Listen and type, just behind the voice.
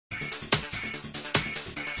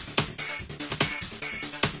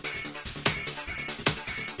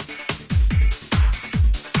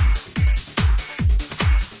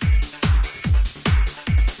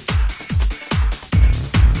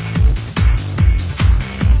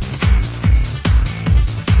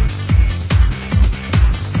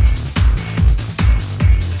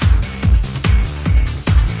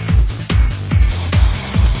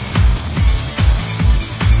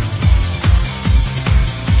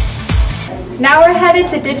Now we're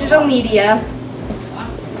headed to digital media.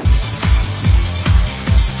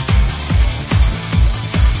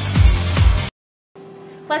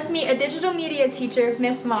 Let's meet a digital media teacher,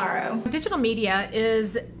 Miss Morrow. Digital media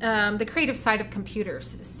is the creative side of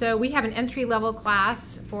computers. So we have an entry-level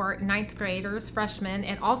class for 9th graders, freshmen,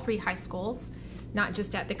 at all 3 high schools, not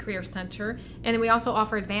just at the Career Center. And then we also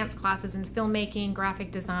offer advanced classes in filmmaking,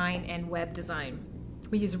 graphic design, and web design.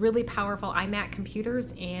 We use really powerful iMac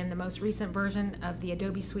computers and the most recent version of the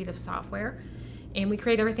Adobe suite of software. And we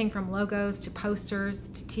create everything from logos to posters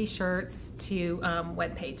to t-shirts to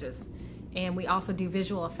web pages. And we also do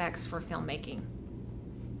visual effects for filmmaking.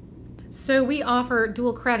 So we offer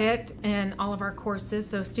dual credit in all of our courses,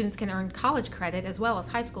 so students can earn college credit as well as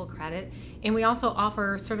high school credit. And we also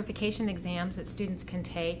offer certification exams that students can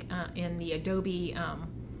take in the Adobe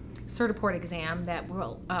Certiport exam that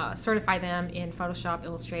will certify them in Photoshop,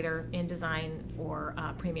 Illustrator, InDesign, or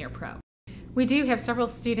Premiere Pro. We do have several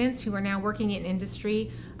students who are now working in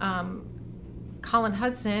industry. Colin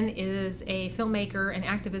Hudson is a filmmaker and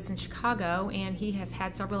activist in Chicago, and he has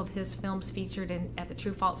had several of his films featured at the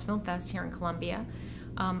True False Film Fest here in Columbia.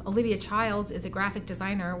 Olivia Childs is a graphic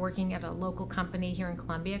designer working at a local company here in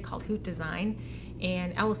Columbia called Hoot Design,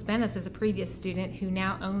 and Ellis Bennis is a previous student who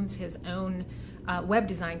now owns his own web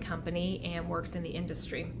design company and works in the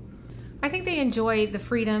industry. I think they enjoy the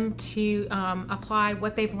freedom to apply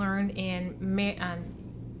what they've learned and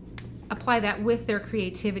apply that with their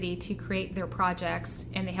creativity to create their projects,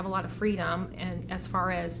 and they have a lot of freedom and as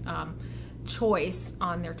far as choice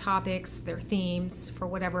on their topics, their themes for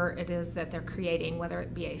whatever it is that they're creating, whether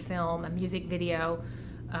it be a film, a music video,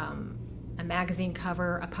 a magazine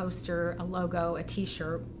cover, a poster, a logo, a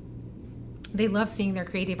t-shirt. They love seeing their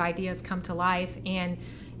creative ideas come to life, and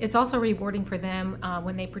it's also rewarding for them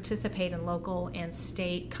when they participate in local and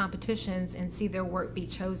state competitions and see their work be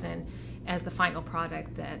chosen as the final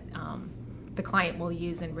product that the client will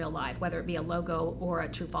use in real life, whether it be a logo or a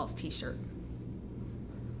True False t-shirt.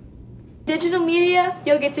 Digital media,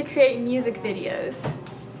 you'll get to create music videos.